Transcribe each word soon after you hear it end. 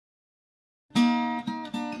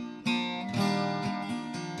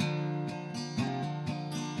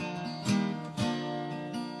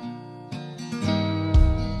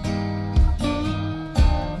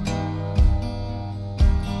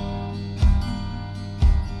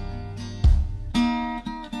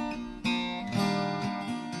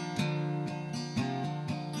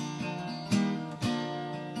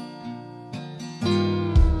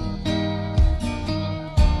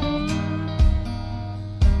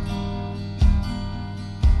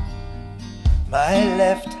My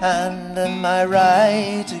left hand and my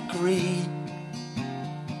right agree.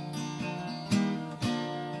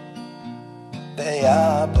 They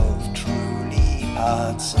are both truly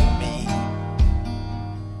parts of me.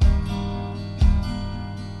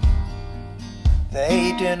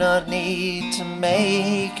 They do not need to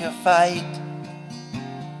make a fight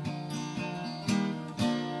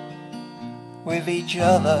with each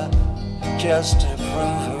other just to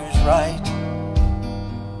prove who's right.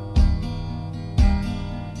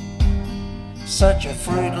 Such a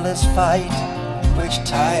fruitless fight which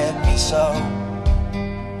tired me so.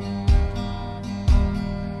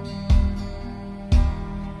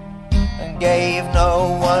 And gave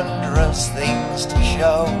no wondrous things to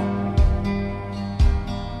show.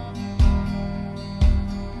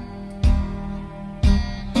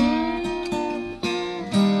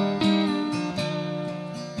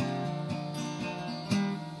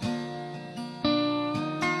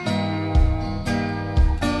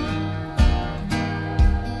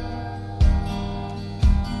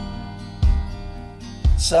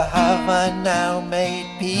 So have I now made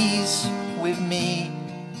peace with me?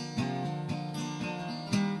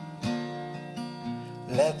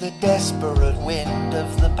 Let the desperate wind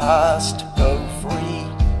of the past go free.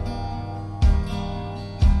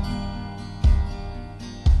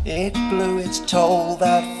 It blew its toll,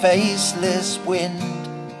 that faceless wind,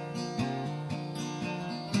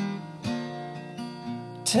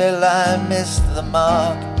 till I missed the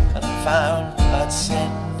mark and found I'd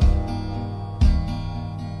sinned.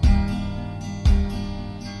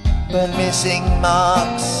 But missing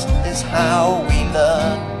marks is how we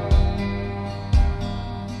learn.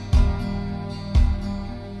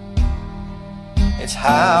 It's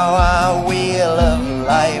how our wheel of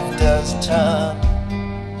life does turn.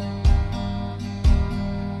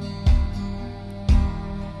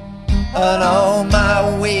 And oh,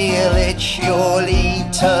 my wheel, it surely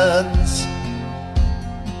turns,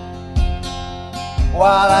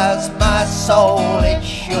 while as my soul it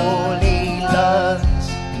surely learns.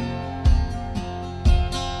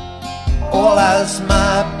 All as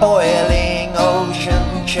my boiling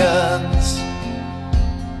ocean churns,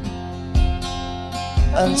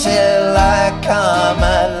 until I come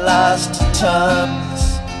at last to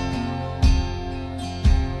terms.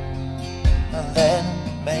 And then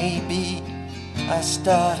maybe I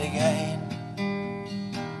start again.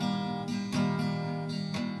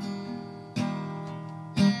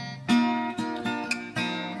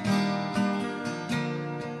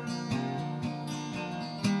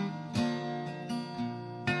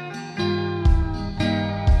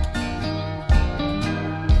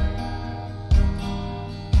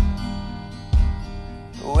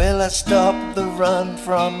 Will I stop the run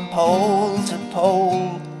from pole to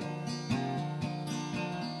pole,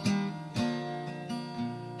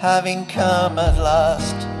 having come at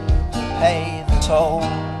last to pay the toll,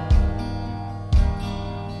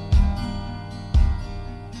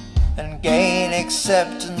 and gain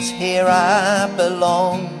acceptance here I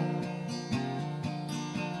belong,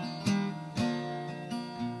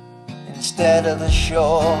 instead of the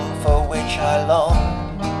shore for which I long?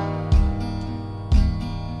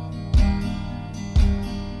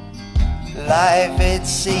 Life, it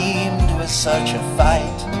seemed, was such a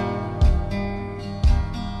fight,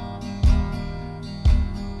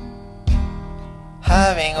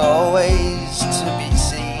 having always to be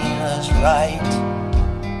seen as right.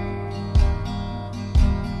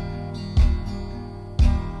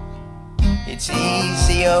 It's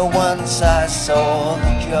easier once I saw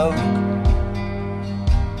the joke,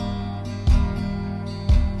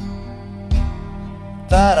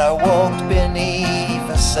 that I walked beneath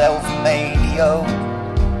a self-made yoke.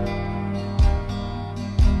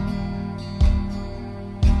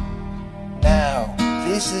 Now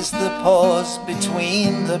this is the pause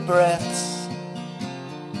between the breaths.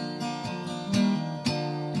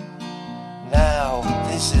 Now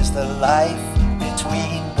this is the life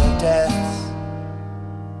between the deaths.